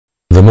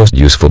most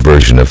useful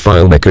version of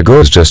FileMaker Go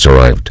has just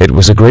arrived. It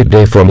was a great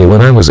day for me when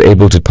I was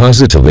able to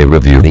positively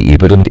review the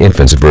EBIT and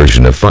Infants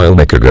version of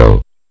FileMaker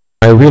Go.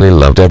 I really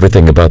loved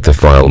everything about the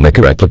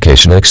FileMaker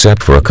application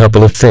except for a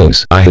couple of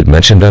things I had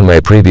mentioned on my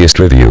previous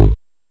review.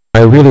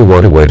 I really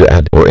want a way to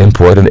add or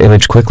import an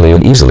image quickly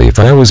and easily if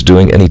I was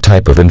doing any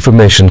type of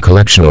information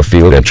collection or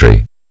field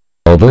entry.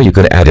 Although you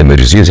could add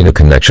images using a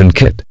connection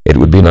kit, it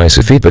would be nice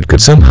if EBIT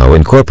could somehow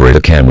incorporate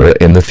a camera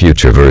in the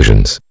future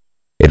versions.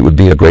 It would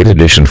be a great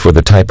addition for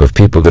the type of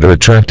people that are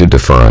attracted to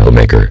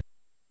FileMaker.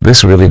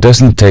 This really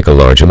doesn't take a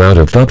large amount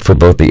of thought for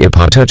both the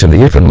iPod Touch and the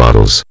iPhone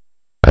models.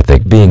 I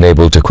think being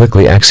able to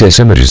quickly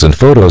access images and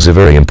photos are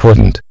very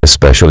important,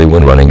 especially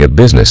when running a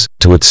business,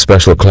 to its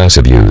special class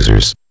of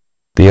users.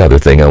 The other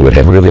thing I would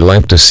have really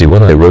liked to see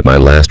when I wrote my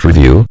last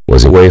review,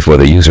 was a way for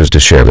the users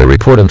to share their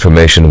report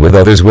information with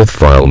others with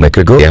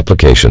FileMaker Go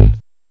application.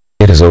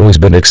 It has always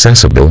been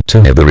accessible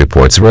to have the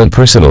reports run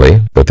personally,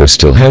 but there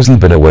still hasn't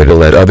been a way to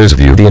let others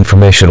view the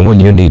information when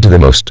you need to the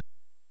most.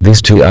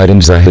 These two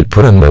items I had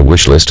put on my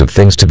wish list of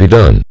things to be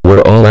done,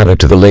 were all added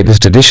to the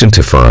latest addition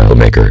to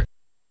FileMaker.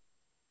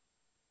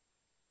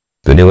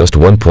 The newest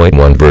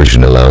 1.1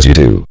 version allows you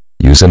to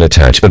use an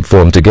attachment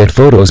form to get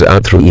photos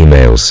out through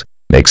emails,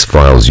 makes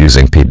files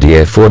using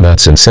PDF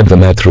formats and send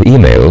them out through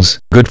emails,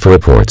 good for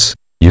reports.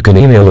 You can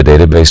email a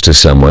database to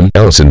someone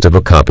else and have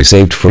a copy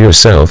saved for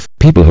yourself.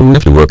 People who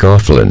have to work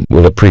offline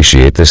will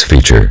appreciate this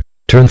feature.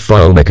 Turn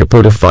FileMaker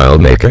Pro to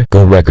FileMaker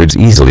Go records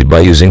easily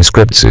by using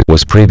scripts. I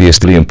was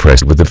previously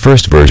impressed with the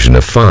first version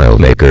of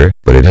FileMaker,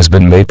 but it has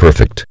been made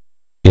perfect.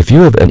 If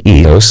you have an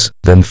EOS,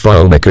 then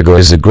FileMaker Go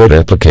is a great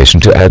application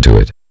to add to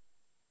it.